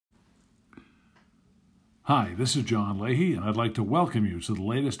Hi, this is John Leahy, and I'd like to welcome you to the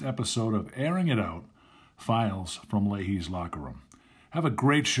latest episode of Airing It Out, Files from Leahy's Locker Room. Have a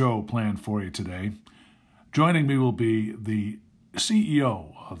great show planned for you today. Joining me will be the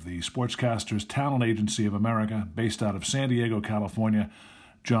CEO of the Sportscasters Talent Agency of America, based out of San Diego, California,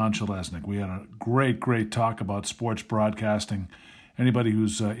 John Chelesnik. We had a great talk about sports broadcasting. Anybody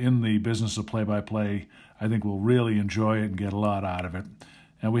who's in the business of play-by-play, I think will really enjoy it and get a lot out of it.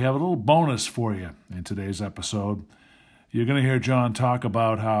 And we have a little bonus for you in today's episode. You're going to hear John talk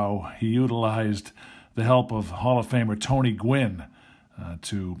about how he utilized the help of Hall of Famer Tony Gwynn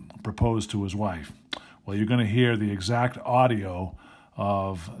to propose to his wife. Well, you're going to hear the exact audio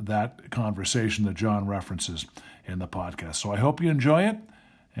of that conversation that John references in the podcast. So I hope you enjoy it,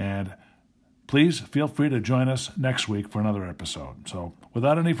 and please feel free to join us next week for another episode. So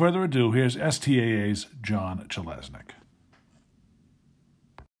without any further ado, here's STAA's John Chelesnik.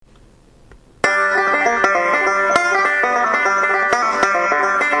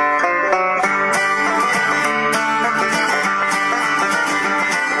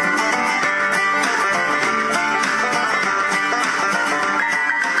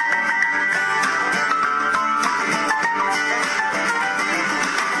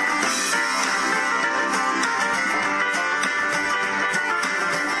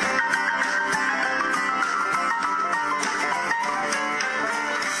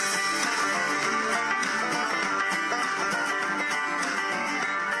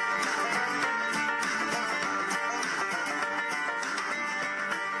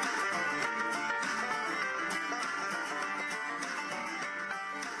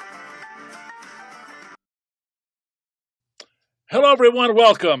 Hello, everyone.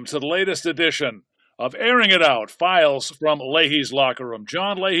 Welcome to the latest edition of Airing It Out, Files from Leahy's Locker Room.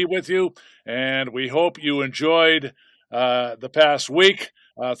 John Leahy with you, and we hope you enjoyed the past week.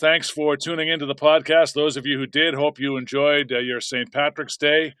 Thanks for tuning into the podcast. Those of you who did, hope you enjoyed your St. Patrick's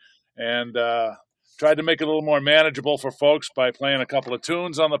Day, and tried to make it a little more manageable for folks by playing a couple of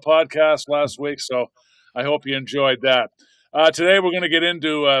tunes on the podcast last week, so I hope you enjoyed that. Today we're going to get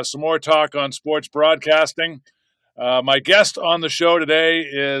into some more talk on sports broadcasting. My guest on the show today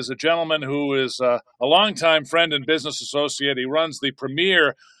is a gentleman who is a longtime friend and business associate. He runs the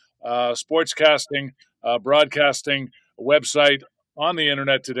premier sportscasting, broadcasting website on the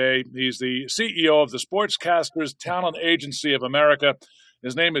internet today. He's the CEO of the Sportscasters Talent Agency of America.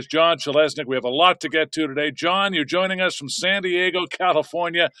 His name is John Chelesnik. We have a lot to get to today. John, you're joining us from San Diego,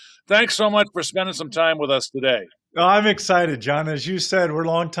 California. Thanks so much for spending some time with us today. Oh, I'm excited, John. As you said, we're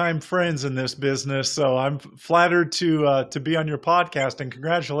longtime friends in this business, so I'm flattered to be on your podcast, and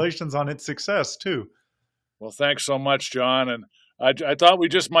congratulations on its success, too. Well, thanks so much, John. And I thought we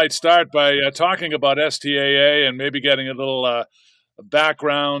just might start by talking about STAA and maybe getting a little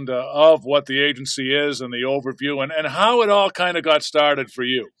background of what the agency is and the overview and how it all kind of got started for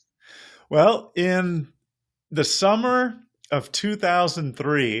you. Well, in the summer of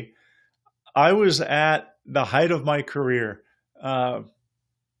 2003, I was at the height of my career. And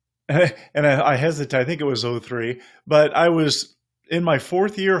I hesitate, I think it was '03, but I was in my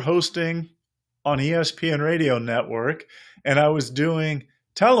fourth year hosting on ESPN Radio Network, and I was doing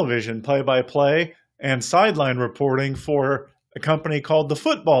television play-by-play and sideline reporting for a company called the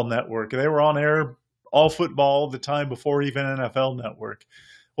Football Network. They were on air all football the time before even NFL Network.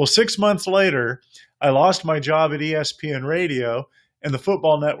 Well, 6 months later, I lost my job at ESPN Radio, and the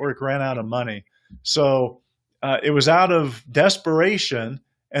Football Network ran out of money. So it was out of desperation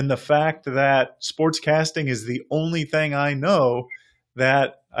and the fact that sportscasting is the only thing I know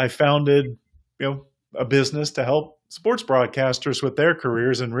that I founded, a business to help sports broadcasters with their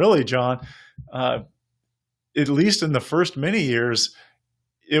careers. And really, John, at least in the first many years,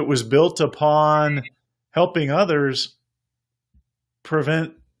 it was built upon helping others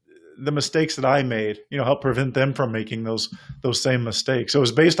prevent the mistakes that I made, help prevent them from making those same mistakes. So it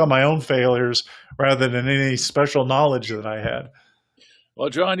was based on my own failures rather than any special knowledge that I had. Well,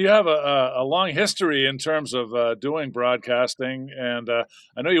 John, you have a long history in terms of doing broadcasting, and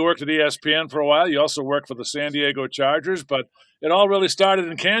I know you worked at ESPN for a while. You also worked for the San Diego Chargers, but it all really started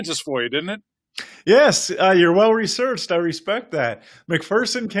in Kansas for you, didn't it? Yes, you're well researched. I respect that.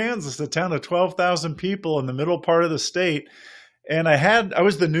 McPherson, Kansas, a town of 12,000 people in the middle part of the state. And I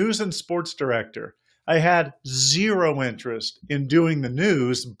was the news and sports director. I had zero interest in doing the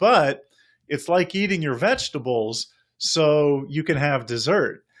news, but it's like eating your vegetables so you can have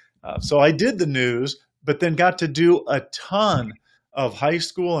dessert. So I did the news, but then got to do a ton of high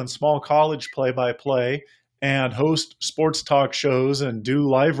school and small college play-by-play and host sports talk shows and do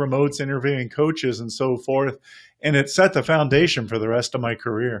live remotes interviewing coaches and so forth. And it set the foundation for the rest of my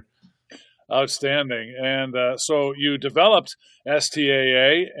career. Outstanding. And so you developed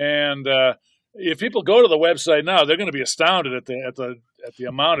STAA, and if people go to the website now, they're going to be astounded at the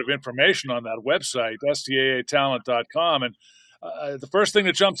amount of information on that website, STAAtalent.com. And the first thing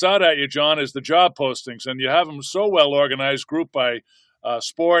that jumps out at you, John, is the job postings, and you have them so well organized, grouped by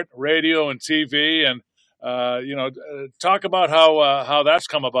sport, radio, and TV. And talk about how that's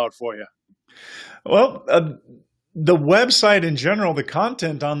come about for you. Well, the website in general, the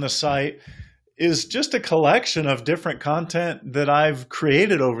content on the site is just a collection of different content that I've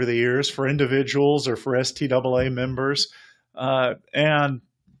created over the years for individuals or for STAA members. And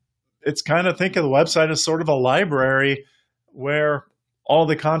it's kind of, think of the website as sort of a library where all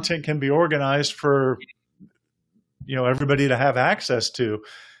the content can be organized for, everybody to have access to.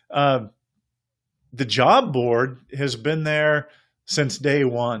 The job board has been there since day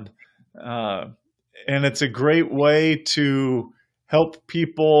one. And it's a great way to help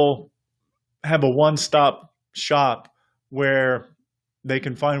people have a one-stop shop where they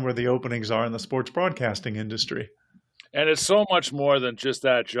can find where the openings are in the sports broadcasting industry. And it's so much more than just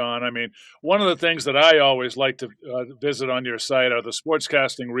that, John. I mean, one of the things that I always like to visit on your site are the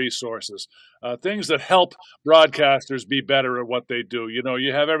sportscasting resources, things that help broadcasters be better at what they do.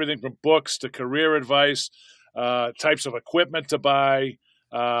 You have everything from books to career advice, types of equipment to buy.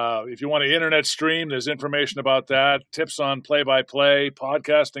 If you want to internet stream, there's information about that, tips on play-by-play,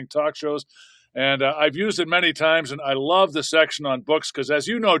 podcasting, talk shows. And I've used it many times, and I love the section on books because, as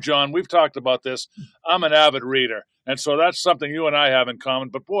you know, John, we've talked about this. I'm an avid reader, and so that's something you and I have in common.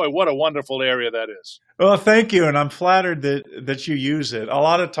 But, boy, what a wonderful area that is. Well, thank you, and I'm flattered that you use it. A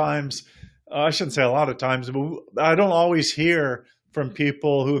lot of times, I shouldn't say a lot of times, but I don't always hear from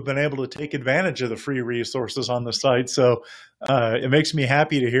people who have been able to take advantage of the free resources on the site. So it makes me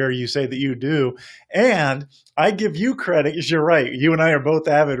happy to hear you say that you do. And I give you credit, because you're right. You and I are both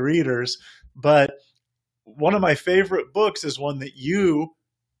avid readers. But one of my favorite books is one that you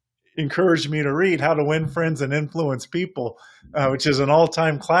encouraged me to read, How to Win Friends and Influence People, which is an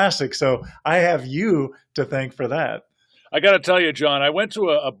all-time classic. So I have you to thank for that. I got to tell you, John, I went to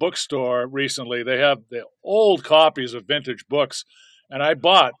a bookstore recently. They have the old copies of vintage books, and I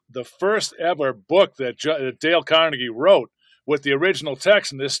bought the first ever book that Dale Carnegie wrote with the original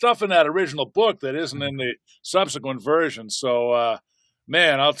text. And there's stuff in that original book that isn't in the subsequent version. So,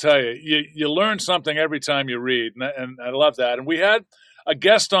 man, I'll tell you, you learn something every time you read, and I love that. And we had a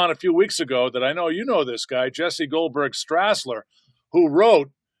guest on a few weeks ago that I know you know this guy, Jesse Goldberg Strassler, who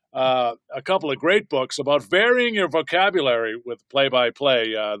wrote a couple of great books about varying your vocabulary with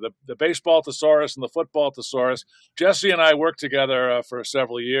play-by-play, the baseball thesaurus and the football thesaurus. Jesse and I worked together for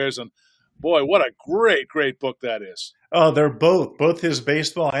several years, and boy, what a great, great book that is. Oh, they're both his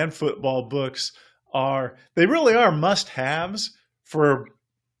baseball and football books they really are must-haves for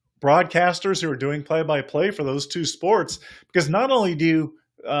broadcasters who are doing play-by-play for those two sports, because not only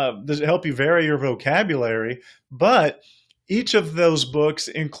does it help you vary your vocabulary, but each of those books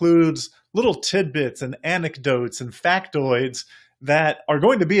includes little tidbits and anecdotes and factoids that are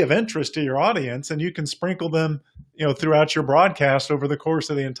going to be of interest to your audience, and you can sprinkle them, throughout your broadcast over the course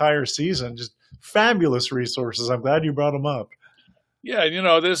of the entire season. Just fabulous resources. I'm glad you brought them up. Yeah,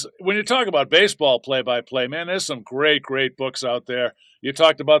 when you talk about baseball play-by-play, man, there's some great, great books out there. You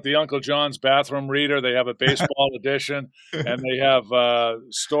talked about the Uncle John's Bathroom Reader. They have a baseball edition, and they have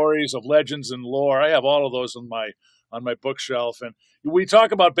stories of legends and lore. I have all of those on my bookshelf. And we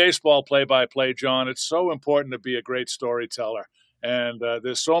talk about baseball play-by-play, John. It's so important to be a great storyteller, and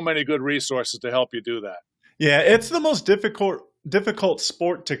there's so many good resources to help you do that. Yeah, it's the most difficult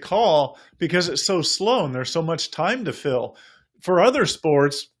sport to call because it's so slow and there's so much time to fill. For other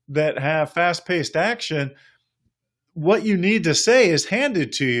sports that have fast-paced action, what you need to say is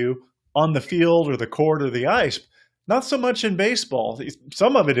handed to you on the field or the court or the ice. Not so much in baseball.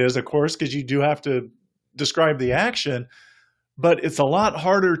 Some of it is, of course, because you do have to describe the action, but it's a lot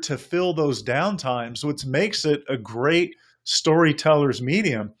harder to fill those downtimes, which makes it a great storyteller's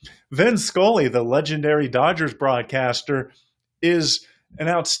medium. Vin Scully, the legendary Dodgers broadcaster, is an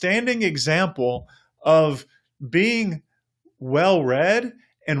outstanding example of being well-read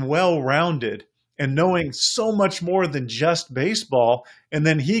and well-rounded and knowing so much more than just baseball. And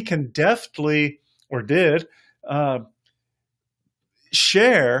then he can deftly, or did,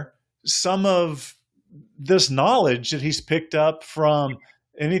 share some of this knowledge that he's picked up from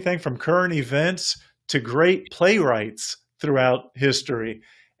anything from current events to great playwrights throughout history.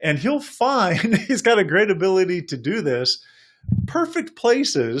 And he'll find, he's got a great ability to do this, perfect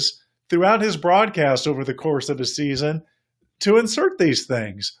places throughout his broadcast over the course of the season to insert these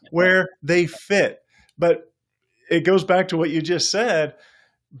things where they fit. But it goes back to what you just said.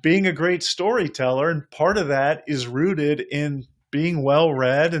 being a great storyteller. And part of that is rooted in being well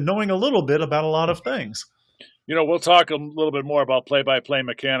read and knowing a little bit about a lot of things. We'll talk a little bit more about play-by-play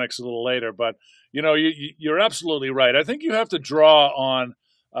mechanics a little later, but you're absolutely right. I think you have to draw on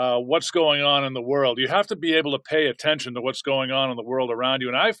what's going on in the world. You have to be able to pay attention to what's going on in the world around you.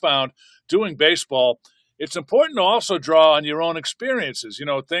 And I found doing baseball, it's important to also draw on your own experiences.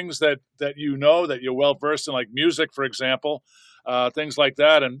 Things that that you're well versed in, like music, for example. Things like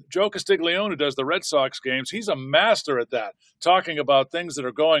that. And Joe Castiglione, who does the Red Sox games, he's a master at that, talking about things that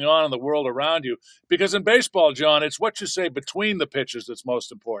are going on in the world around you. Because in baseball, John, it's what you say between the pitches that's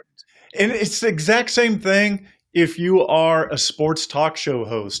most important. And it's the exact same thing if you are a sports talk show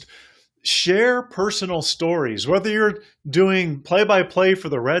host. Share personal stories, whether you're doing play-by-play for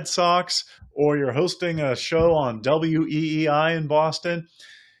the Red Sox or you're hosting a show on WEEI in Boston.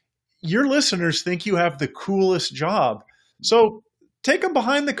 Your listeners think you have the coolest job. So take them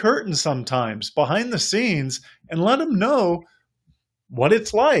behind the curtain sometimes, behind the scenes, and let them know what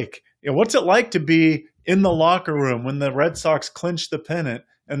it's like. What's it like to be in the locker room when the Red Sox clinch the pennant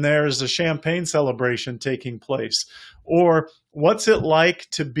and there's a champagne celebration taking place? Or what's it like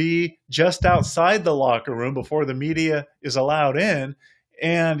to be just outside the locker room before the media is allowed in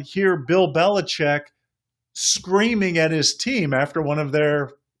and hear Bill Belichick screaming at his team after one of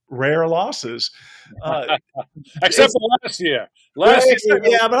their rare losses? Except for last year.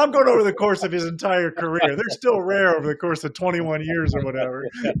 Yeah, but I'm going over the course of his entire career. They're still rare over the course of 21 years or whatever.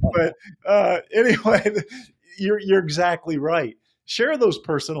 But anyway, you're exactly right. Share those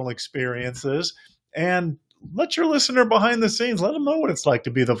personal experiences and let your listener behind the scenes, let them know what it's like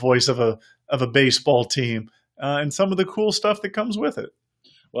to be the voice of a baseball team and some of the cool stuff that comes with it.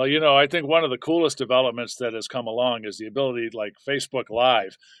 Well, I think one of the coolest developments that has come along is the ability, like Facebook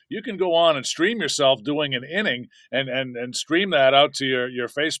Live. You can go on and stream yourself doing an inning and stream that out to your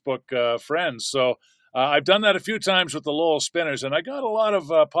Facebook friends. So I've done that a few times with the Lowell Spinners, and I got a lot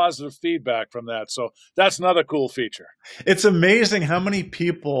of positive feedback from that. So that's another cool feature. It's amazing how many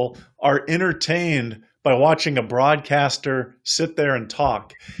people are entertained by watching a broadcaster sit there and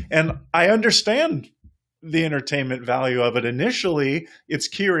talk. And I understand the entertainment value of it. Initially, it's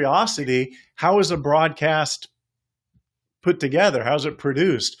curiosity. How is a broadcast put together? How's it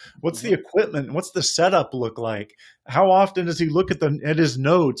produced? What's the equipment? What's the setup look like? How often does he look at his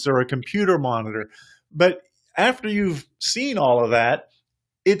notes or a computer monitor? But after you've seen all of that,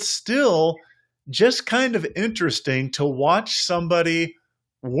 it's still just kind of interesting to watch somebody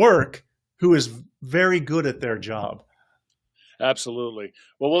work who is very good at their job. Absolutely.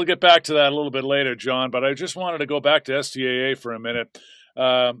 Well, we'll get back to that a little bit later, John, but I just wanted to go back to STAA for a minute.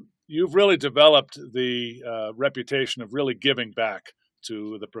 You've really developed the reputation of really giving back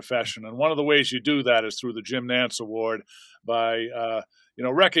to the profession. And one of the ways you do that is through the Jim Nantz Award by,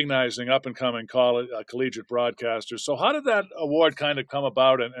 recognizing up-and-coming collegiate broadcasters. So how did that award kind of come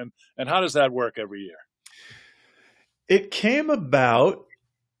about, and how does that work every year? It came about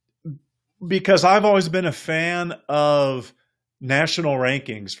because I've always been a fan of national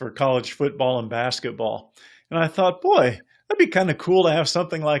rankings for college football and basketball. And I thought, boy, that'd be kind of cool to have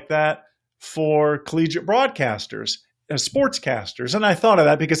something like that for collegiate broadcasters as sportscasters. And I thought of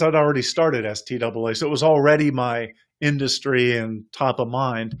that because I'd already started STAA. So it was already my industry and top of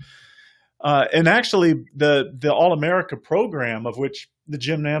mind. And actually, the All-America program, of which the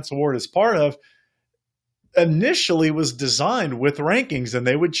Jim Nantz Award is part of, initially was designed with rankings, and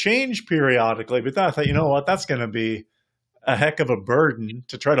they would change periodically. But then I thought, you know what, that's going to be a heck of a burden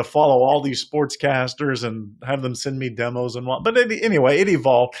to try to follow all these sportscasters and have them send me demos and what. But anyway, it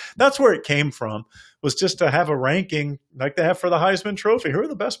evolved. That's where it came from, was just to have a ranking like they have for the Heisman Trophy. Who are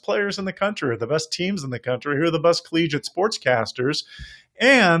the best players in the country? Who are the best teams in the country? Who are the best collegiate sportscasters?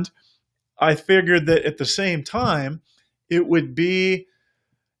 And I figured that at the same time, it would be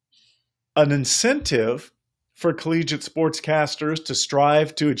an incentive for collegiate sportscasters to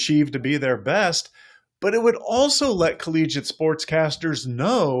strive to achieve to be their best, but it would also let collegiate sportscasters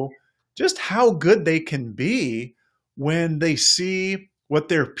know just how good they can be when they see what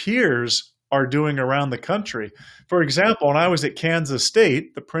their peers are doing around the country. For example, when I was at Kansas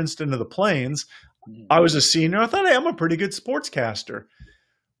State, the Princeton of the Plains, I was a senior. I thought, hey, I'm a pretty good sportscaster.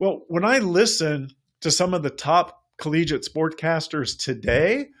 Well, when I listen to some of the top collegiate sportscasters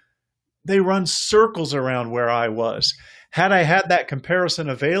today, they run circles around where I was. Had I had that comparison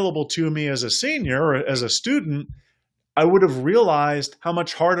available to me as a senior or as a student, I would have realized how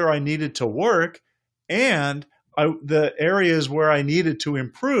much harder I needed to work, and the areas where I needed to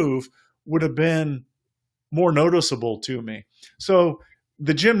improve would have been more noticeable to me. So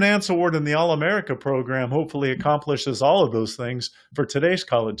the Jim Nance Award and the All-America program hopefully accomplishes all of those things for today's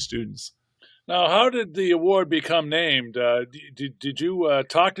college students. Now, how did the award become named? Did you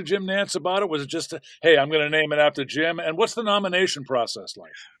talk to Jim Nance about it? Was it just, hey, I'm going to name it after Jim? And what's the nomination process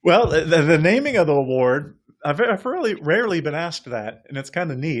like? Well, the naming of the award, I've really rarely been asked that, and it's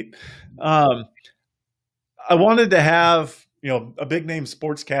kind of neat. I wanted to have, a big name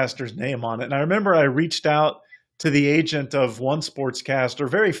sportscaster's name on it. And I remember I reached out to the agent of one sportscaster,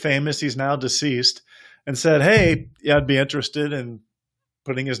 very famous, he's now deceased, and said, hey, yeah, I'd be interested in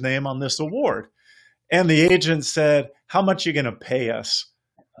putting his name on this award. And the agent said, how much are you going to pay us?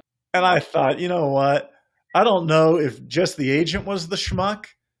 And I thought, you know what? I don't know if just the agent was the schmuck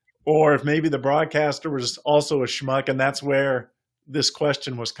or if maybe the broadcaster was also a schmuck, and that's where this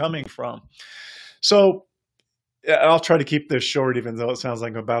question was coming from. So I'll try to keep this short, even though it sounds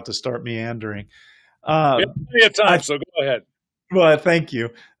like I'm about to start meandering. We have plenty of time, so go ahead. Well, thank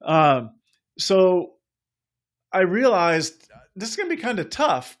you. So I realized this is going to be kind of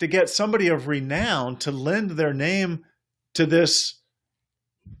tough to get somebody of renown to lend their name to this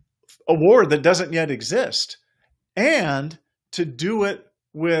award that doesn't yet exist, and to do it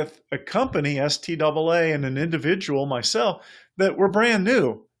with a company, STAA, and an individual, myself, that were brand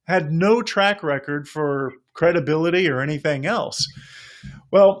new, had no track record for credibility or anything else.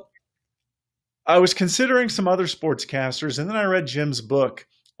 Well, I was considering some other sportscasters, and then I read Jim's book,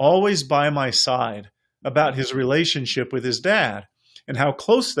 Always by My Side, about his relationship with his dad and how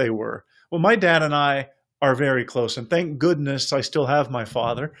close they were. Well, my dad and I are very close, and thank goodness I still have my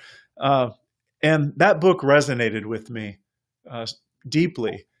father. And that book resonated with me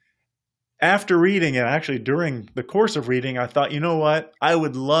deeply. After reading it, actually during the course of reading, I thought, you know what? I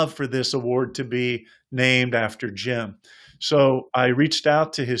would love for this award to be named after Jim. So I reached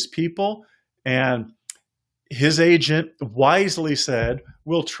out to his people, and his agent wisely said,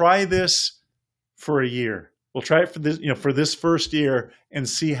 we'll try this for a year. We'll try it for this first year and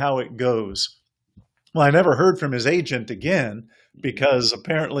see how it goes. Well, I never heard from his agent again because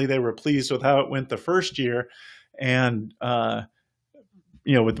apparently they were pleased with how it went the first year, and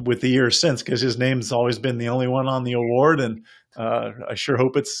with the years since, because his name's always been the only one on the award, and I sure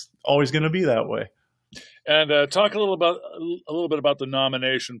hope it's always going to be that way. And talk a little bit about the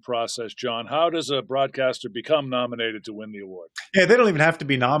nomination process, John. How does a broadcaster become nominated to win the award? Yeah, they don't even have to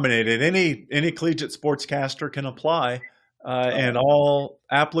be nominated. Any collegiate sportscaster can apply, and all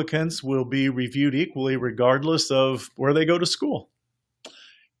applicants will be reviewed equally, regardless of where they go to school.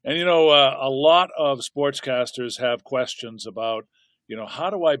 And a lot of sportscasters have questions about, how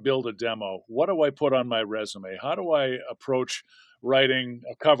do I build a demo? What do I put on my resume? How do I approach writing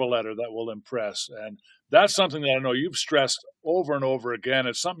a cover letter that will impress? And that's something that I know you've stressed over and over again.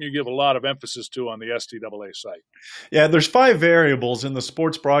 It's something you give a lot of emphasis to on the STAA site. Yeah, there's 5 variables in the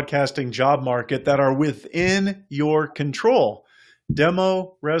sports broadcasting job market that are within your control: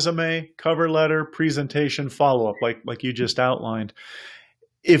 demo, resume, cover letter, presentation, follow-up, like you just outlined.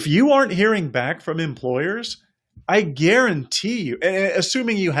 If you aren't hearing back from employers, I guarantee you,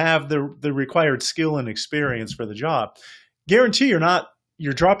 assuming you have the required skill and experience for the job, guarantee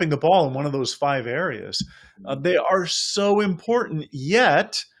you're dropping the ball in one of those 5 areas. They are so important,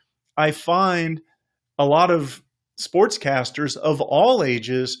 yet I find a lot of sportscasters of all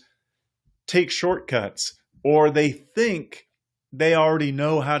ages take shortcuts, or they think they already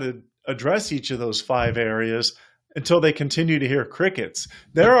know how to address each of those 5 areas until they continue to hear crickets.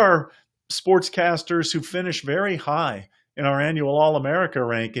 There are sportscasters who finish very high in our annual All-America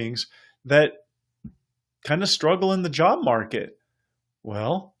rankings that kind of struggle in the job market.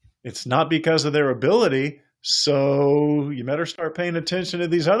 Well, it's not because of their ability, so you better start paying attention to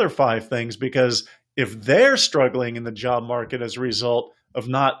these other 5 things, because if they're struggling in the job market as a result of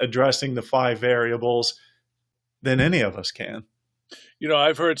not addressing the 5 variables, then any of us can.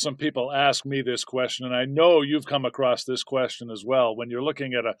 I've heard some people ask me this question, and I know you've come across this question as well. When you're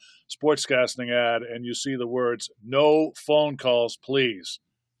looking at a sportscasting ad and you see the words, "No phone calls, please."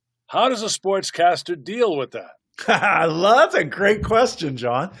 How does a sportscaster deal with that? That's a great question,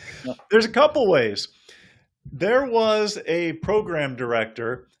 John. There's a couple ways. There was a program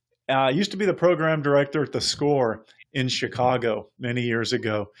director, used to be the program director at The Score in Chicago many years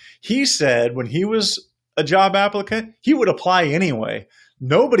ago. He said when he was a job applicant, he would apply anyway.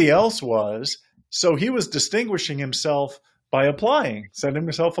 Nobody else was. So he was distinguishing himself by applying, setting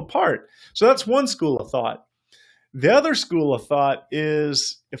himself apart. So that's one school of thought. The other school of thought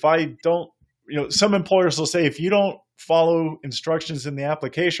is, if I don't, some employers will say, if you don't follow instructions in the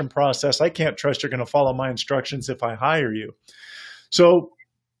application process, I can't trust you're going to follow my instructions if I hire you. So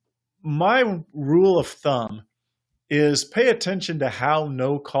my rule of thumb is pay attention to how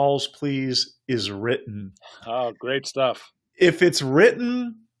no calls please is written. Oh, great stuff. If it's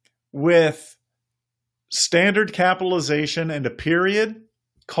written with standard capitalization and a period,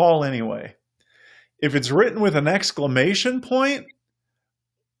 call anyway. If it's written with an exclamation point,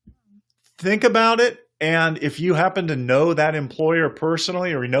 think about it. And if you happen to know that employer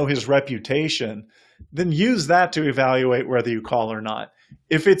personally or you know his reputation, then use that to evaluate whether you call or not.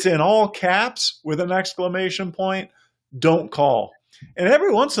 If it's in all caps with an exclamation point, don't call. And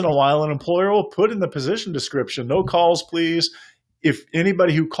every once in a while, an employer will put in the position description, no calls, please. If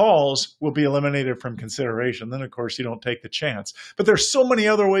anybody who calls will be eliminated from consideration, then of course you don't take the chance. But there's so many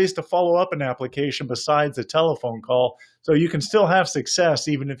other ways to follow up an application besides a telephone call, so you can still have success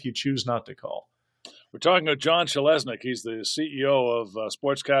even if you choose not to call. We're talking to John Chelesnik. He's the CEO of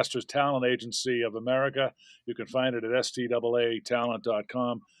Sportscasters Talent Agency of America. You can find it at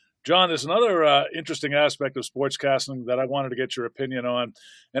STAA-talent.com. John, there's another interesting aspect of sportscasting that I wanted to get your opinion on,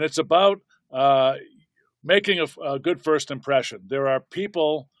 and it's about making a good first impression. There are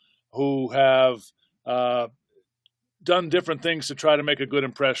people who have done different things to try to make a good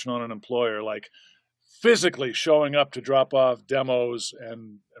impression on an employer, like physically showing up to drop off demos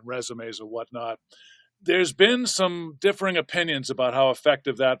and resumes or whatnot. There's been some differing opinions about how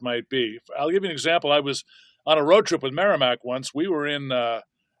effective that might be. I'll give you an example. I was on a road trip with Merrimack once. We were in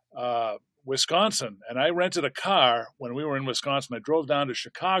Wisconsin, and I rented a car when we were in Wisconsin. I drove down to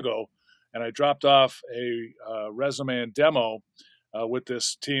Chicago, and I dropped off a resume and demo with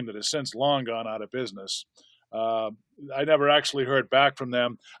this team that has since long gone out of business. I never actually heard back from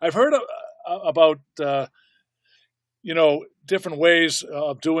them. I've heard about different ways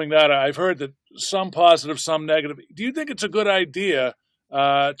of doing that. I've heard that some positive, some negative. Do you think it's a good idea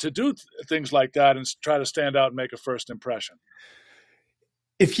to do things like that and try to stand out and make a first impression?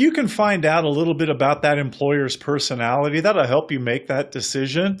 If you can find out a little bit about that employer's personality, that'll help you make that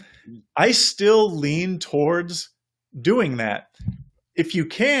decision. I still lean towards doing that. If you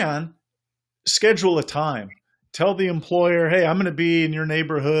can, schedule a time. Tell the employer, hey, I'm going to be in your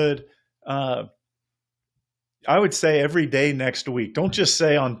neighborhood. I would say every day next week. Don't just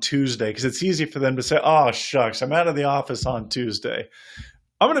say on Tuesday, because it's easy for them to say, oh, shucks, I'm out of the office on Tuesday.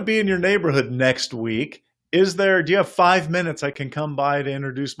 I'm going to be in your neighborhood next week. Do you have 5 minutes I can come by to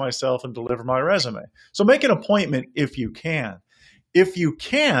introduce myself and deliver my resume? So make an appointment if you can. If you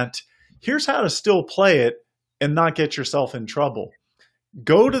can't, here's how to still play it and not get yourself in trouble.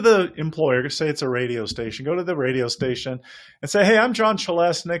 Go to the employer, say it's a radio station, go to the radio station and say, hey, I'm John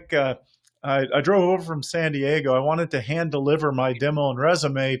Chelesnik. I drove over from San Diego. I wanted to hand deliver my demo and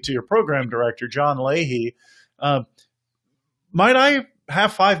resume to your program director, John Leahy. Might I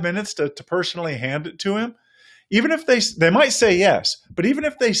have 5 minutes to personally hand it to him? Even if they might say yes, but even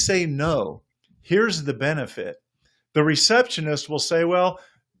if they say no, here's the benefit. The receptionist will say, well,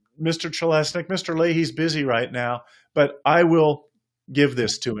 Mr. Chelesnik, Mr. Leahy's busy right now, but I will give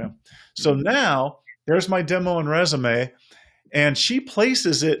this to him. So now there's my demo and resume, and she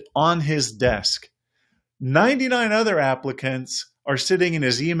places it on his desk. 99 other applicants are sitting in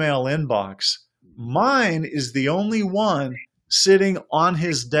his email inbox. Mine is the only one sitting on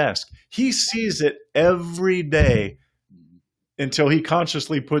his desk. He sees it every day until he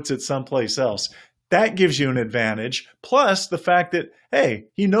consciously puts it someplace else. That gives you an advantage. Plus the fact that, hey,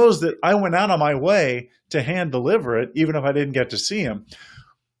 he knows that I went out of my way to hand deliver it, even if I didn't get to see him.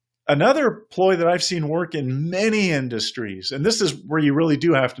 Another ploy that I've seen work in many industries, and this is where you really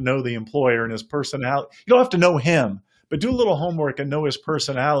do have to know the employer and his personality. You don't have to know him, but do a little homework and know his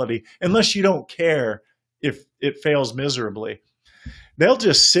personality, unless you don't care if it fails miserably. They'll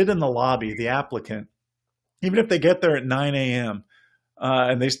just sit in the lobby, the applicant, even if they get there at 9 a.m.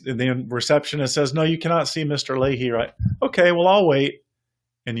 And the receptionist says, no, you cannot see Mr. Leahy, right? Okay, well, I'll wait.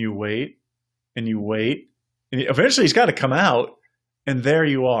 And you wait, and you wait. And eventually he's got to come out, and there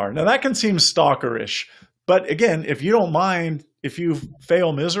you are. Now, that can seem stalkerish. But again, if you don't mind, if you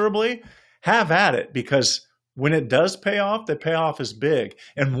fail miserably, have at it. Because when it does pay off, the payoff is big.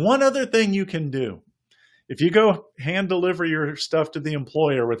 And one other thing you can do. If you go hand deliver your stuff to the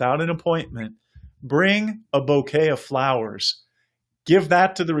employer without an appointment, bring a bouquet of flowers. Give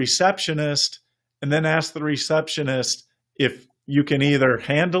that to the receptionist, and then ask the receptionist if you can either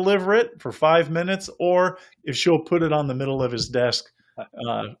hand deliver it for 5 minutes or if she'll put it on the middle of his desk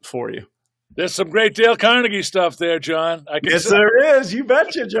for you. There's some great Dale Carnegie stuff there, John. Yes, there is. You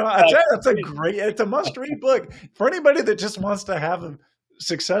betcha, John. I tell you, it's a must-read book. For anybody that just wants to have a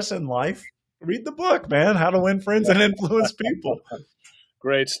success in life, read the book, man. How to Win Friends and Influence People.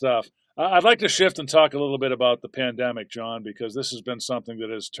 Great stuff. I'd like to shift and talk a little bit about the pandemic, John, because this has been something that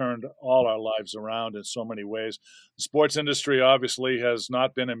has turned all our lives around in so many ways. The sports industry obviously has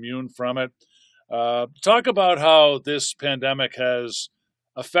not been immune from it. Talk about how this pandemic has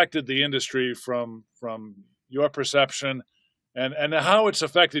affected the industry from your perception, and how it's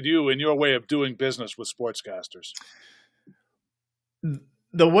affected you in your way of doing business with sportscasters.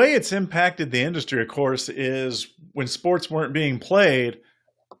 The way it's impacted the industry, of course, is when sports weren't being played,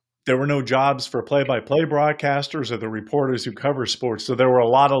 there were no jobs for play-by-play broadcasters or the reporters who cover sports. So there were a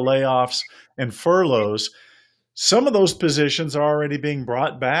lot of layoffs and furloughs. Some of those positions are already being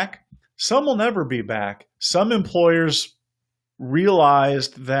brought back. Some will never be back. Some employers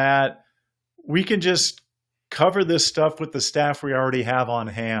realized that we can just cover this stuff with the staff we already have on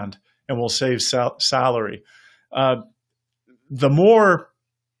hand, and we'll save salary. The more,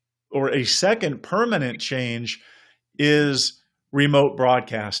 or a second permanent change, is remote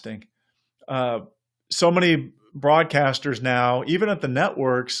broadcasting. So many broadcasters now, even at the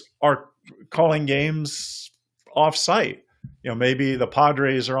networks, are calling games off-site. Maybe the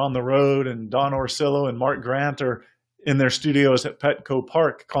Padres are on the road and Don Orsillo and Mark Grant are in their studios at Petco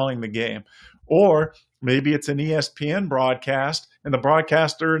Park calling the game. Or maybe it's an ESPN broadcast and the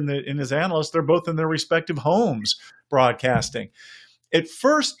broadcaster and his analyst, they're both in their respective homes broadcasting. At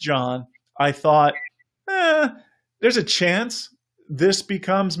first, John, I thought, there's a chance this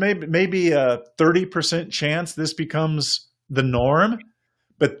becomes maybe a 30% chance this becomes the norm.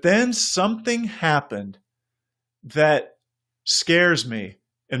 But then something happened that scares me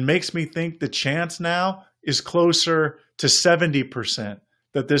and makes me think the chance now is closer to 70%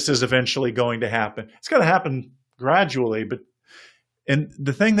 that this is eventually going to happen. It's going to happen gradually, and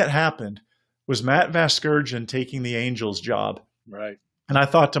the thing that happened was Matt Vasgersian taking the Angels job. Right. And I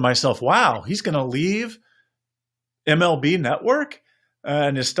thought to myself, wow, he's going to leave MLB Network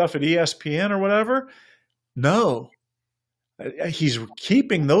and his stuff at ESPN or whatever? No. He's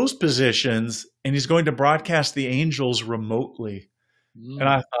keeping those positions and he's going to broadcast the Angels remotely. And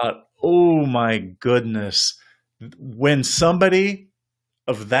I thought, oh my goodness, when somebody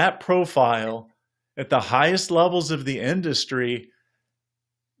of that profile at the highest levels of the industry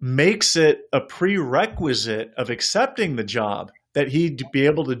makes it a prerequisite of accepting the job that he'd be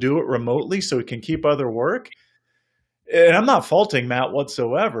able to do it remotely so he can keep other work. And I'm not faulting Matt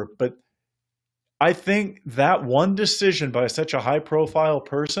whatsoever, but I think that one decision by such a high profile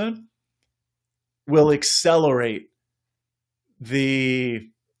person will accelerate the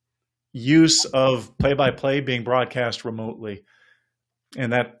use of play-by-play being broadcast remotely.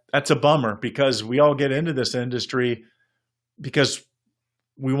 And that's a bummer because we all get into this industry because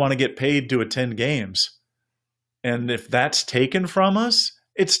we want to get paid to attend games. And if that's taken from us,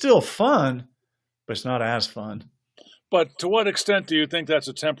 it's still fun, but it's not as fun. But to what extent do you think that's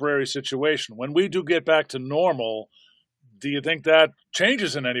a temporary situation? When we do get back to normal, do you think that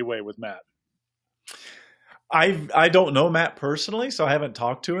changes in any way with Matt? I don't know Matt personally, so I haven't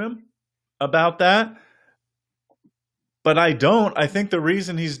talked to him about that. But I think the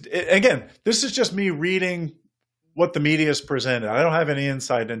reason again, this is just me reading what the media has presented. I don't have any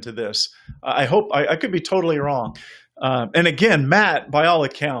insight into this. I hope I could be totally wrong. And again, Matt, by all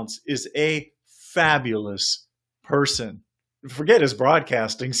accounts, is a fabulous person. Forget his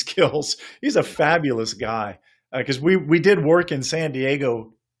broadcasting skills. He's a fabulous guy because we did work in San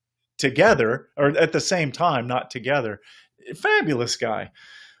Diego together, or at the same time, not together. Fabulous guy.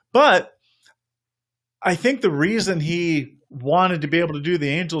 But I think the reason he wanted to be able to do the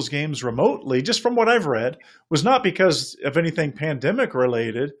Angels games remotely, just from what I've read, was not because of anything pandemic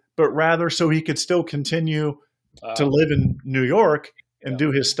related, but rather so he could still continue to live in New York and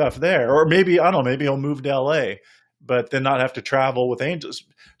do his stuff there. Or maybe, I don't know, maybe he'll move to LA, but then not have to travel with Angels.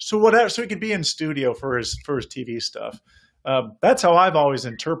 So whatever, so he could be in studio for his TV stuff. That's how I've always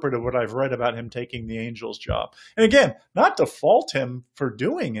interpreted what I've read about him taking the Angels job. And again, not to fault him for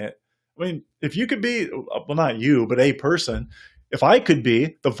doing it. I mean, if you could be, well, not you, but a person, if I could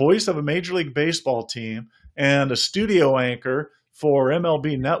be the voice of a Major League Baseball team and a studio anchor for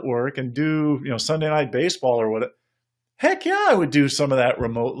MLB Network and do, Sunday Night Baseball or what, heck yeah, I would do some of that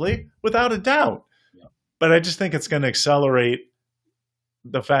remotely without a doubt. Yeah. But I just think it's going to accelerate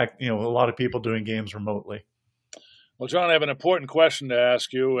the fact, a lot of people doing games remotely. Well, John, I have an important question to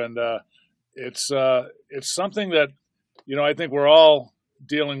ask you, and it's something that, I think we're all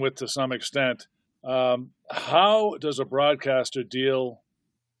dealing with to some extent. How does a broadcaster deal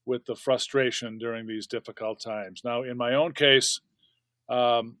with the frustration during these difficult times? Now, in my own case,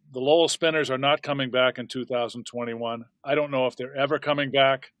 the Lowell Spinners are not coming back in 2021. I don't know if they're ever coming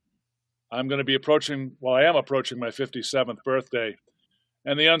back. I am approaching my 57th birthday.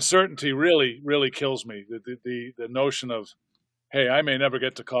 And the uncertainty really kills me. The notion of, hey, I may never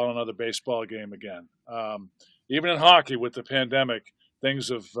get to call another baseball game again. Even in hockey with the pandemic, things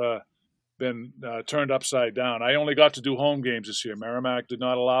have been turned upside down. I only got to do home games this year. Merrimack did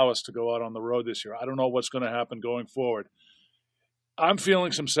not allow us to go out on the road this year. I don't know what's going to happen going forward. I'm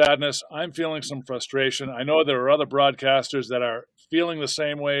feeling some sadness. I'm feeling some frustration. I know there are other broadcasters that are feeling the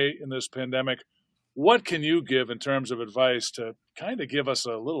same way in this pandemic. What can you give in terms of advice to kind of give us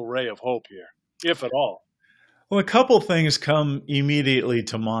a little ray of hope here, if at all? Well, a couple things come immediately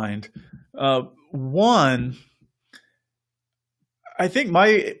to mind. One, I think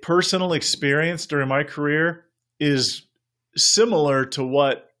my personal experience during my career is similar to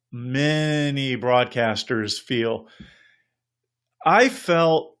what many broadcasters feel. I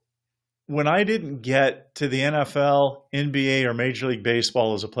felt when I didn't get to the NFL, NBA, or Major League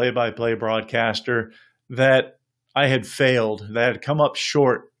Baseball as a play-by-play broadcaster that I had failed, that I had come up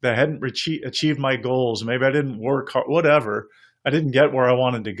short, that I hadn't achieved my goals. Maybe I didn't work hard, whatever. I didn't get where I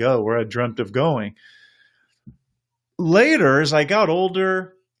wanted to go, where I dreamt of going. Later, as I got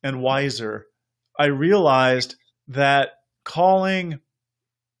older and wiser, I realized that calling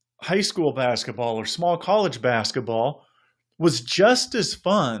high school basketball or small college basketball was just as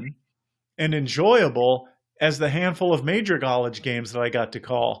fun and enjoyable as the handful of major college games that I got to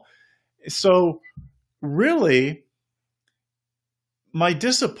call. So really, my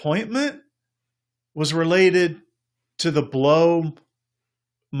disappointment was related to the blow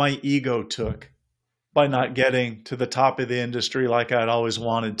my ego took by not getting to the top of the industry like I'd always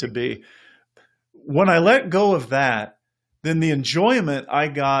wanted to be. When I let go of that, then the enjoyment I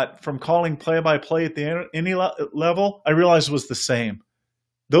got from calling play-by-play at any level, I realized was the same.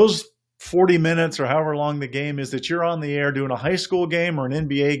 Those 40 minutes or however long the game is that you're on the air doing a high school game or an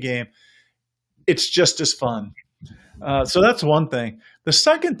NBA game, it's just as fun. So that's one thing. The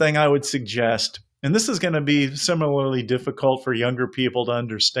second thing I would suggest, and this is going to be similarly difficult for younger people to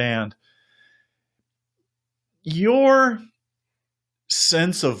understand, your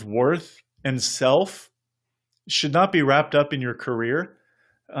sense of worth and self should not be wrapped up in your career.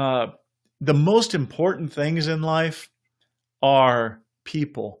 The most important things in life are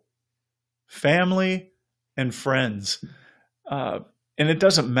people, family, and friends. And it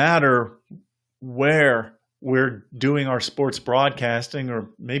doesn't matter where we're doing our sports broadcasting, or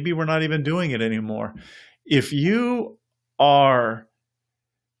maybe we're not even doing it anymore. If you are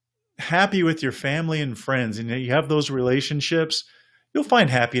happy with your family and friends and you have those relationships, you'll find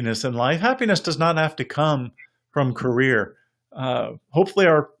happiness in life. Happiness does not have to come from career. Hopefully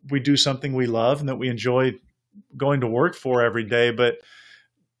we do something we love and that we enjoy going to work for every day, but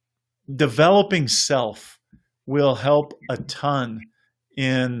developing self will help a ton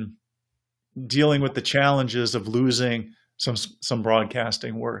in dealing with the challenges of losing some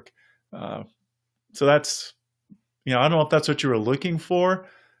broadcasting work. So that's, I don't know if that's what you were looking for,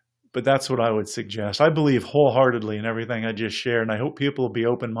 but that's what I would suggest. I believe wholeheartedly in everything I just shared, and I hope people will be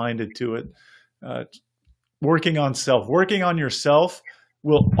open-minded to it. Working on self. Working on yourself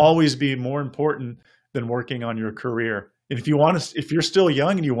will always be more important than working on your career. And if you're still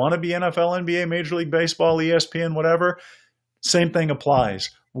young and you want to be NFL, NBA, Major League Baseball, ESPN, whatever, same thing applies.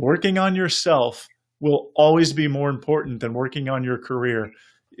 Working on yourself will always be more important than working on your career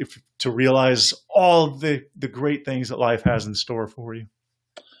to realize all the great things that life has in store for you.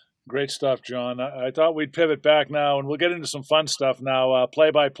 Great stuff, John. I thought we'd pivot back now, and we'll get into some fun stuff now,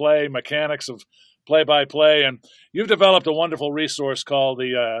 play-by-play, mechanics of play-by-play, and you've developed a wonderful resource called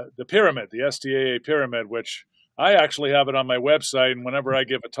the Pyramid, the STAA Pyramid, which I actually have it on my website, and whenever I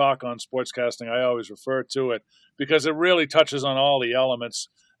give a talk on sportscasting, I always refer to it because it really touches on all the elements,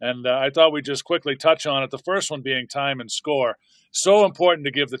 and I thought we'd just quickly touch on it, the first one being time and score. So important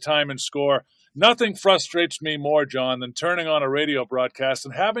to give the time and score. Nothing frustrates me more, John, than turning on a radio broadcast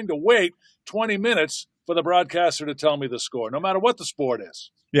and having to wait 20 minutes for the broadcaster to tell me the score, no matter what the sport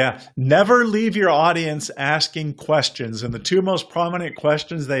is. Yeah. Never leave your audience asking questions. And the two most prominent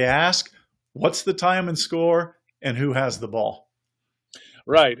questions they ask, what's the time and score, and who has the ball?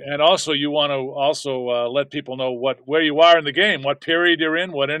 Right. And also you want to let people know where you are in the game, what period you're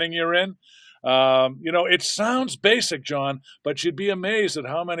in, what inning you're in. It sounds basic, John, but you'd be amazed at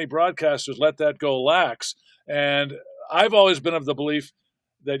how many broadcasters let that go lax. And I've always been of the belief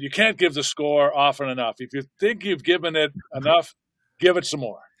that you can't give the score often enough. If you think you've given it enough, give it some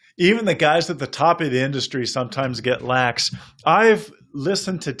more. Even the guys at the top of the industry sometimes get lax. I've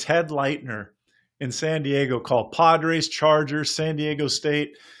listened to Ted Leitner in San Diego call Padres, Chargers, San Diego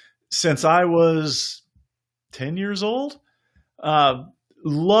State since I was 10 years old.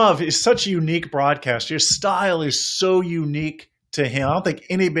 Love is such a unique broadcaster. His style is so unique to him. I don't think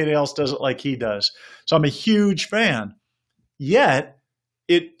anybody else does it like he does. So I'm a huge fan. Yet,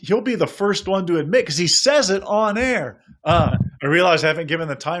 he'll be the first one to admit, because he says it on air. I realize I haven't given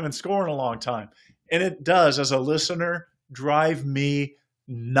the time and score in a long time. And it does, as a listener, drive me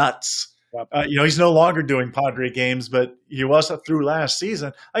nuts. Yep. He's no longer doing Padre games, but he was through last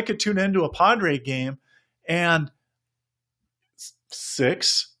season. I could tune into a Padre game and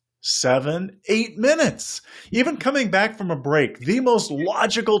 6, 7, 8 minutes. Even coming back from a break, the most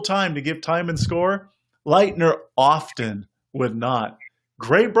logical time to give time and score, Leitner often would not.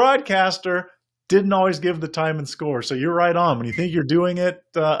 Great broadcaster, didn't always give the time and score. So you're right on. When you think you're doing it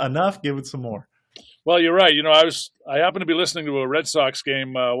enough, give it some more. Well, you're right. I happened to be listening to a Red Sox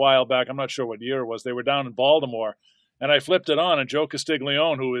game a while back. I'm not sure what year it was. They were down in Baltimore, and I flipped it on, and Joe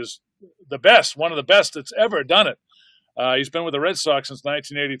Castiglione, who is the best, one of the best that's ever done it. He's been with the Red Sox since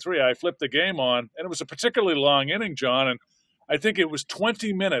 1983. I flipped the game on, and it was a particularly long inning, John, and I think it was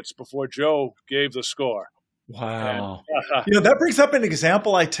 20 minutes before Joe gave the score. Wow. That brings up an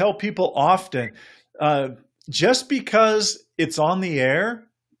example I tell people often. Just because it's on the air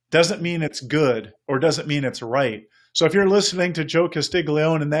doesn't mean it's good or doesn't mean it's right. So if you're listening to Joe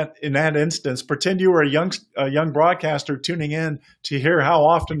Castiglione in that instance, pretend you were a young broadcaster tuning in to hear how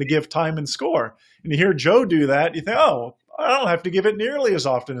often to give time and score. And you hear Joe do that, you think, oh, I don't have to give it nearly as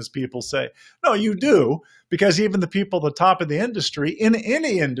often as people say. No, you do, because even the people at the top of the industry, in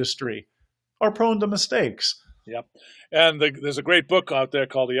any industry, are prone to mistakes. Yep. And there's a great book out there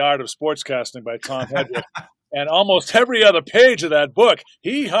called The Art of Sportscasting by Tom Hedrick. And almost every other page of that book,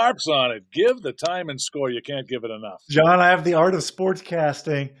 he harps on it. Give the time and score. You can't give it enough. John, I have The Art of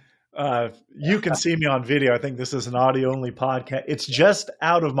Sportscasting. You can see me on video. I think this is an audio-only podcast. It's just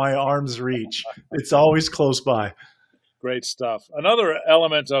out of my arm's reach. It's always close by. Great stuff. Another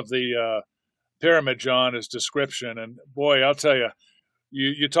element of the pyramid, John, is description. And boy, I'll tell you,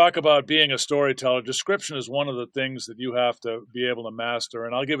 you talk about being a storyteller. Description is one of the things that you have to be able to master.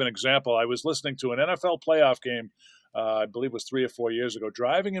 And I'll give an example. I was listening to an NFL playoff game, I believe it was 3 or 4 years ago,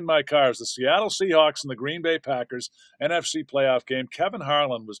 driving in my car. It was the Seattle Seahawks and the Green Bay Packers NFC playoff game. Kevin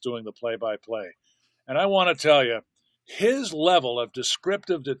Harlan was doing the play-by-play. And I want to tell you, his level of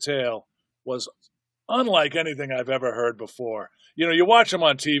descriptive detail was unlike anything I've ever heard before. You watch him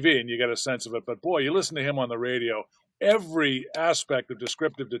on TV and you get a sense of it, but boy, you listen to him on the radio, every aspect of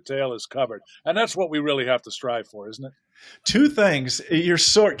descriptive detail is covered. And that's what we really have to strive for, isn't it? 2 things.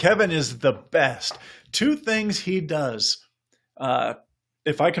 Kevin is the best. 2 things he does.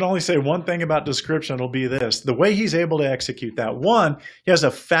 If I can only say one thing about description, it'll be this. The way he's able to execute that. 1, he has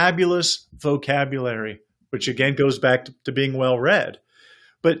a fabulous vocabulary, which again goes back to being well-read.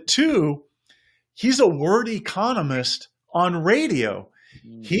 But 2, he's a word economist on radio.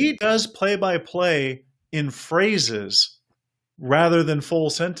 He does play-by-play in phrases rather than full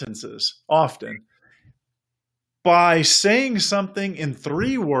sentences often. By saying something in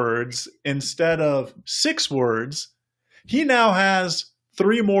 3 words instead of 6 words, he now has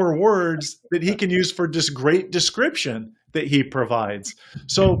 3 more words that he can use for this great description that he provides.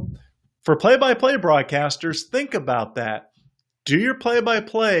 So for play-by-play broadcasters, think about that. Do your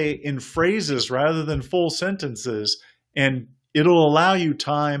play-by-play in phrases rather than full sentences, and it'll allow you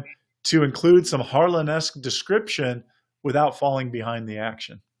time to include some Harlan-esque description without falling behind the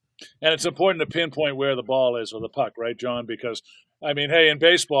action. And it's important to pinpoint where the ball is or the puck, right, John? Because, hey, in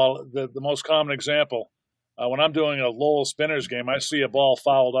baseball, the most common example, when I'm doing a Lowell Spinners game, I see a ball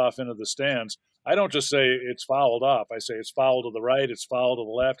fouled off into the stands. I don't just say it's fouled off. I say it's fouled to the right, it's fouled to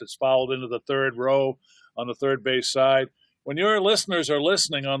the left, it's fouled into the third row on the third base side. When your listeners are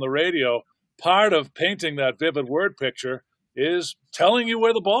listening on the radio, part of painting that vivid word picture is telling you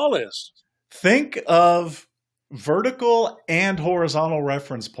where the ball is. Think of vertical and horizontal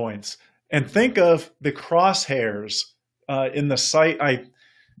reference points, and think of the crosshairs in the sight.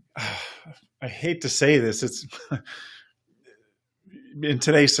 I hate to say this, it's in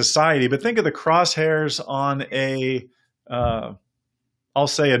today's society, but think of the crosshairs on I'll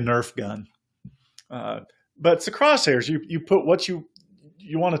say a Nerf gun. But it's the crosshairs. You put what you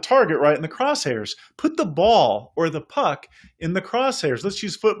want to target right in the crosshairs. Put the ball or the puck in the crosshairs. Let's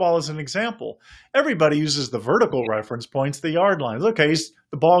use football as an example. Everybody uses the vertical reference points, the yard lines. Okay,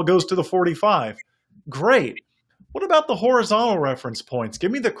 the ball goes to the 45. Great. What about the horizontal reference points?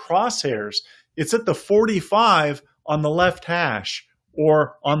 Give me the crosshairs. It's at the 45 on the left hash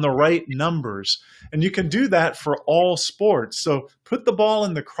or on the right numbers. And you can do that for all sports. So put the ball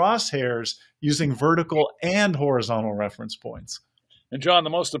in the crosshairs using vertical and horizontal reference points. And John, the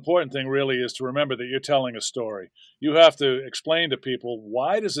most important thing really is to remember that you're telling a story. You have to explain to people,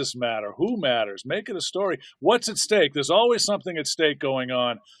 why does this matter? Who matters? Make it a story. What's at stake? There's always something at stake going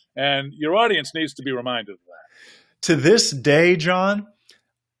on, and your audience needs to be reminded of that. To this day, John,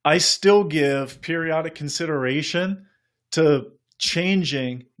 I still give periodic consideration to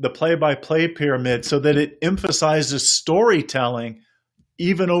changing the play-by-play pyramid so that it emphasizes storytelling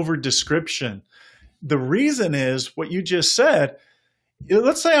even over description. The reason is what you just said.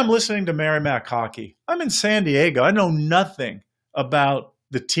 Let's say I'm listening to Merrimack Hockey. I'm in San Diego. I know nothing about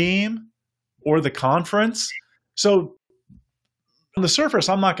the team or the conference. So on the surface,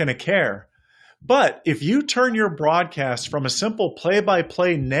 I'm not going to care. But if you turn your broadcast from a simple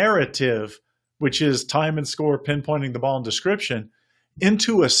play-by-play narrative, which is time and score, pinpointing the ball and description,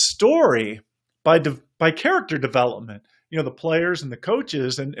 into a story by character development, the players and the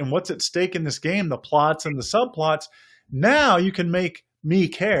coaches and what's at stake in this game, the plots and the subplots, now you can make me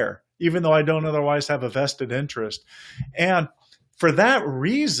care, even though I don't otherwise have a vested interest. And for that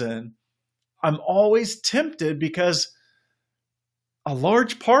reason, I'm always tempted because a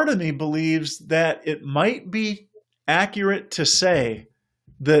large part of me believes that it might be accurate to say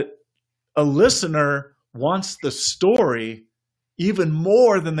that a listener wants the story even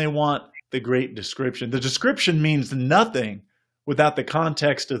more than they want the great description. The description means nothing without the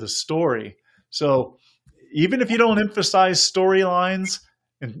context of the story. So even if you don't emphasize storylines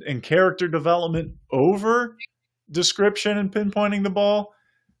and character development over description and pinpointing the ball,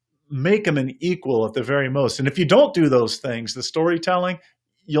 make them an equal at the very most. And if you don't do those things, the storytelling,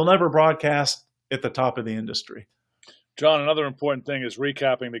 you'll never broadcast at the top of the industry. John, another important thing is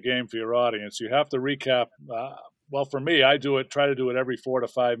recapping the game for your audience. You have to recap. Well, for me, try to do it every 4 to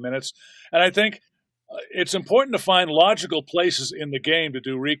 5 minutes. And I think it's important to find logical places in the game to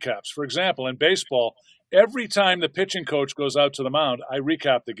do recaps. For example, in baseball, every time the pitching coach goes out to the mound, I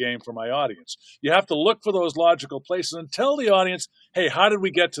recap the game for my audience. You have to look for those logical places and tell the audience, hey, how did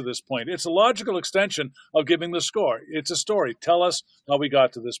we get to this point? It's a logical extension of giving the score. It's a story. Tell us how we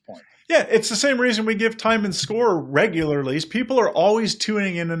got to this point. Yeah, it's the same reason we give time and score regularly. Is people are always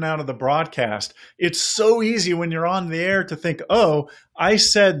tuning in and out of the broadcast. It's so easy when you're on the air to think, oh, I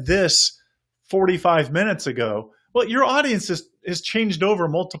said this 45 minutes ago. Well, your audience has changed over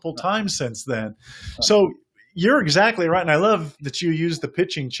multiple times since then. So you're exactly right. And I love that you use the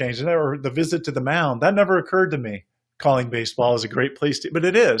pitching change or the visit to the mound. That never occurred to me. Calling baseball is a great place to, but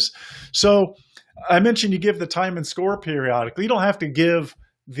it is. So I mentioned you give the time and score periodically. You don't have to give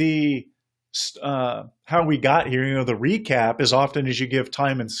the how we got here, the recap as often as you give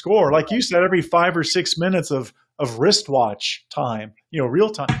time and score. Like you said, every 5 or 6 minutes of wristwatch time,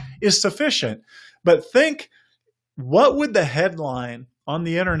 real time is sufficient. But think, what would the headline on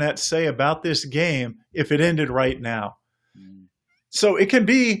the internet say about this game if it ended right now? So it can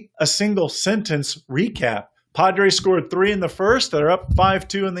be a single sentence recap. Padres scored 3 in the first. They're up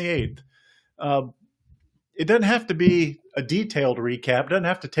 5-2 in the 8th. It doesn't have to be a detailed recap. It doesn't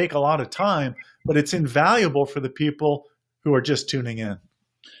have to take a lot of time, but it's invaluable for the people who are just tuning in.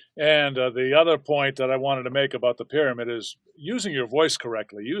 And the other point that I wanted to make about the pyramid is using your voice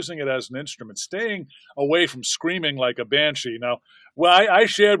correctly, using it as an instrument, staying away from screaming like a banshee. Now, I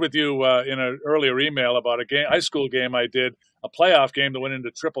shared with you in an earlier email about a high school game I did, a playoff game that went into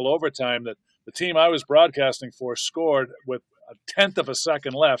triple overtime that the team I was broadcasting for scored with a tenth of a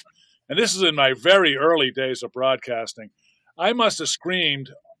second left. And this is in my very early days of broadcasting. I must have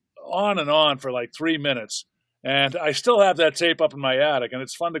screamed on and on for like 3 minutes. And I still have that tape up in my attic, and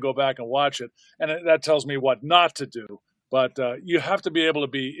it's fun to go back and watch it. And that tells me what not to do. But you have to be able to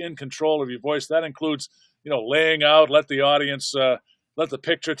be in control of your voice. That includes, laying out, let the audience, let the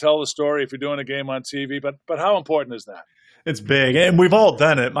picture tell the story if you're doing a game on TV. But how important is that? It's big, and we've all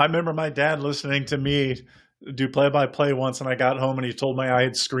done it. I remember my dad listening to me do play-by-play once, and I got home, and he told me I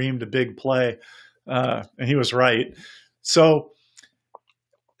had screamed a big play, and he was right. So,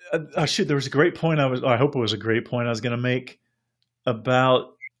 there was a great point I hope it was a great point I was going to make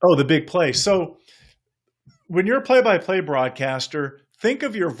about, the big play. So when you're a play-by-play broadcaster, think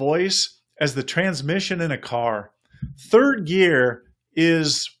of your voice as the transmission in a car. Third gear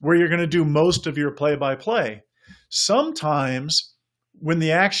is where you're going to do most of your play-by-play. Sometimes when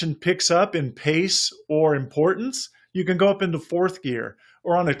the action picks up in pace or importance, you can go up into fourth gear.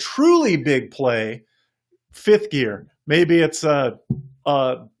 Or on a truly big play, fifth gear. Maybe it's a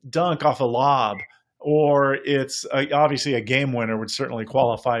dunk off a lob, or it's obviously a game winner would certainly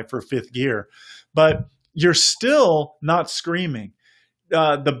qualify for fifth gear. But you're still not screaming.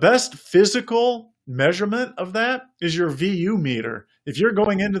 The best physical measurement of that is your VU meter. If you're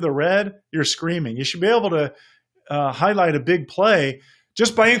going into the red, you're screaming. You should be able to highlight a big play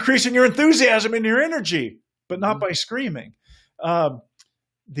just by increasing your enthusiasm and your energy, but not by screaming.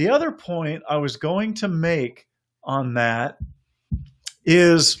 The other point I was going to make on that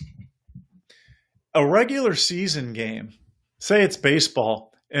is a regular season game. Say it's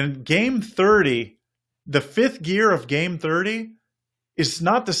baseball, and game 30, the fifth gear of game 30 is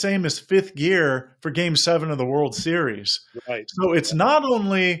not the same as fifth gear for game 7 of the World Series. Right. So it's not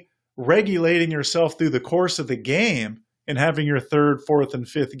only regulating yourself through the course of the game and having your third, fourth, and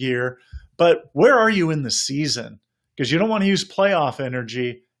fifth gear, but where are you in the season? Because you don't want to use playoff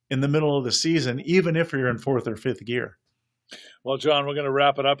energy in the middle of the season, even if you're in fourth or fifth gear. Well, John, we're going to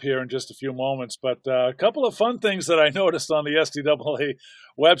wrap it up here in just a few moments, but a couple of fun things that I noticed on the STAA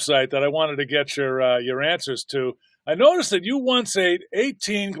website that I wanted to get your answers to. I noticed that you once ate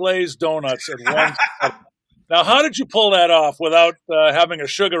 18 glazed donuts at one time. Now, how did you pull that off without having a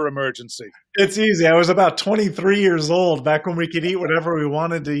sugar emergency? It's easy. I was about 23 years old back when we could eat whatever we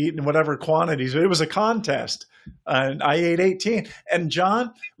wanted to eat in whatever quantities. It was a contest. And I ate 18. And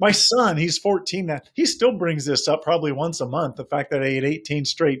John, my son, he's 14 now. He still brings this up probably once a month, the fact that I ate 18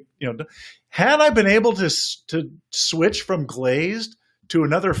 straight. Had I been able to switch from glazed to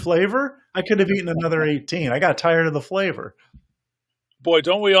another flavor, I could have eaten another 18. I got tired of the flavor. Boy,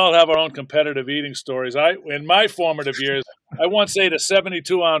 don't we all have our own competitive eating stories? In my formative years, I once ate a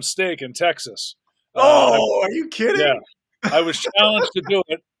 72-ounce steak in Texas. Are you kidding? Yeah, I was challenged to do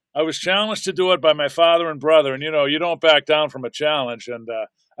it. I was challenged to do it by my father and brother, and you don't back down from a challenge. And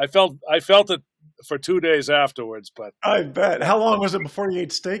I felt it for 2 days afterwards. But I bet. How long was it before you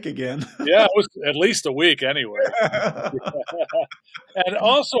ate steak again? Yeah, it was at least a week anyway. And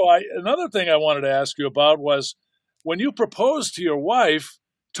also, another thing I wanted to ask you about was, when you proposed to your wife,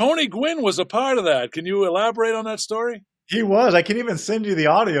 Tony Gwynn was a part of that. Can you elaborate on that story? He was. I can even send you the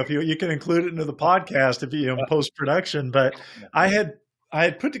audio if you can include it into the podcast if you post-production. But I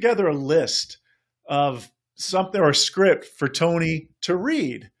had put together a list of something or a script for Tony to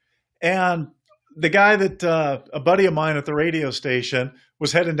read. And the guy that a buddy of mine at the radio station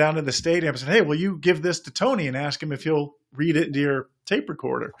was heading down to the stadium and said, "Hey, will you give this to Tony and ask him if he'll read it into your tape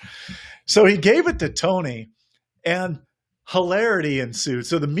recorder?" So he gave it to Tony. And hilarity ensued.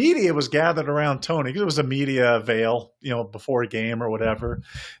 So the media was gathered around Tony. It was a media veil, before a game or whatever.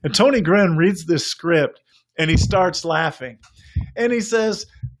 And Tony Gwynn reads this script and he starts laughing. And he says,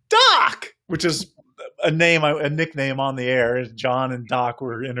 "Doc," which is a nickname on the air. John and Doc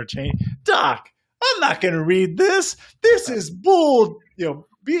were interchanged. "Doc, I'm not going to read this. This is bull,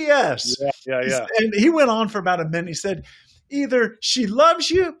 BS." Yeah. And he went on for about a minute. He said, "Either she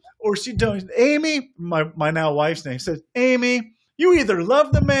loves you or she don't." Amy, my now wife's name, said, "Amy, you either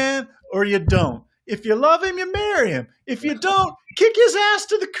love the man or you don't. If you love him, you marry him. If you don't, kick his ass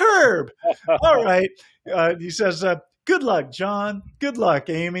to the curb." All right. He says, "Good luck, John. Good luck,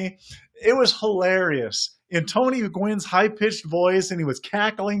 Amy." It was hilarious. In Tony Gwynn's high-pitched voice, and he was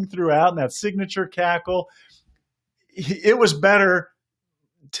cackling throughout in that signature cackle. It was better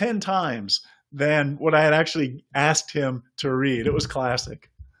 10 times than what I had actually asked him to read. It was classic.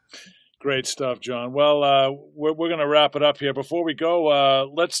 Great stuff, John. Well, we're going to wrap it up here. Before we go,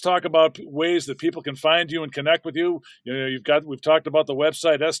 let's talk about ways that people can find you and connect with you. We've talked about the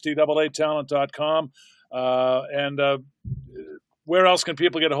website, STAAtalent.com. And where else can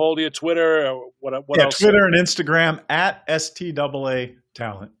people get a hold of you? Twitter? What else? Twitter and Instagram at STAA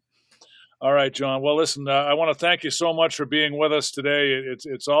Talent. All right, John. Well, listen, I want to thank you so much for being with us today.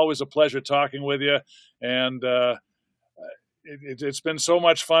 It's always a pleasure talking with you. And it's been so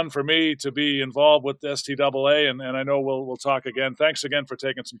much fun for me to be involved with STAA, and I know we'll talk again. Thanks again for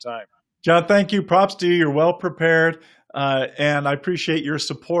taking some time. John, thank you. Props to you. You're well prepared, and I appreciate your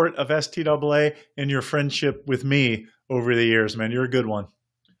support of STAA and your friendship with me over the years, man. You're a good one.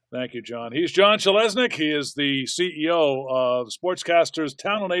 Thank you, John. He's John Chelesnik. He is the CEO of Sportscasters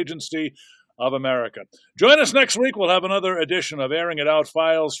Talent Agency of America. Join us next week. We'll have another edition of Airing It Out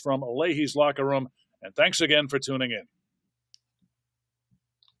Files from Leahy's Locker Room, and thanks again for tuning in.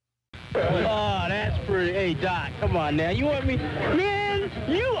 Oh, that's pretty. Hey, Doc, come on now. You want me? Man,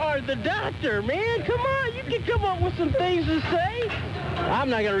 you are the doctor, man. Come on. You can come up with some things to say. I'm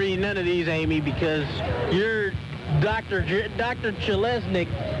not going to read none of these, Amy, because you're Dr. Chelesnik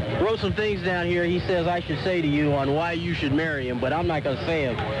wrote some things down here he says I should say to you on why you should marry him, but I'm not going to say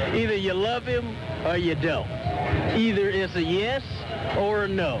them. Either you love him or you don't. Either it's a yes or a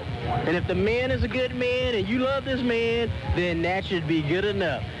no. And if the man is a good man and you love this man, then that should be good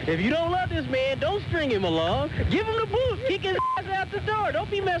enough. If you don't love this man, don't string him along. Give him the boot. Kick his ass out the door.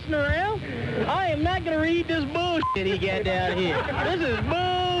 Don't be messing around. I am not going to read this bullshit he got down here. This is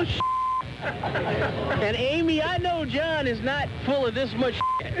bullshit. And Amy, I know John is not full of this much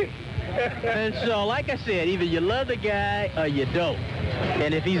shit. And so, like I said, either you love the guy or you don't.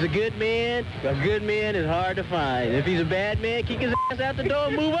 And if he's a good man is hard to find. If he's a bad man, kick his ass out the door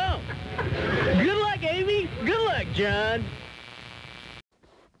and move on. Good luck, Amy. Good luck, John.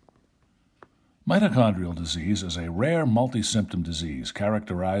 Mitochondrial disease is a rare multi-symptom disease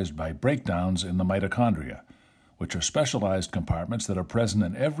characterized by breakdowns in the mitochondria, which are specialized compartments that are present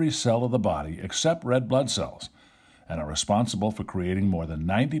in every cell of the body except red blood cells, and are responsible for creating more than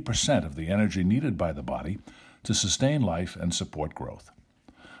 90% of the energy needed by the body to sustain life and support growth.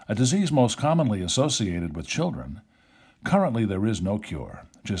 A disease most commonly associated with children, currently there is no cure,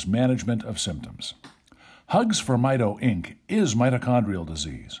 just management of symptoms. Hugs for Mito, Inc. is mitochondrial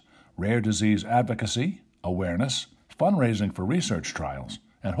disease, rare disease advocacy, awareness, fundraising for research trials,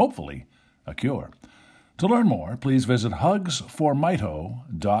 and hopefully a cure. To learn more, please visit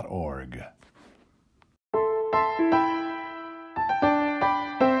hugsformito.org.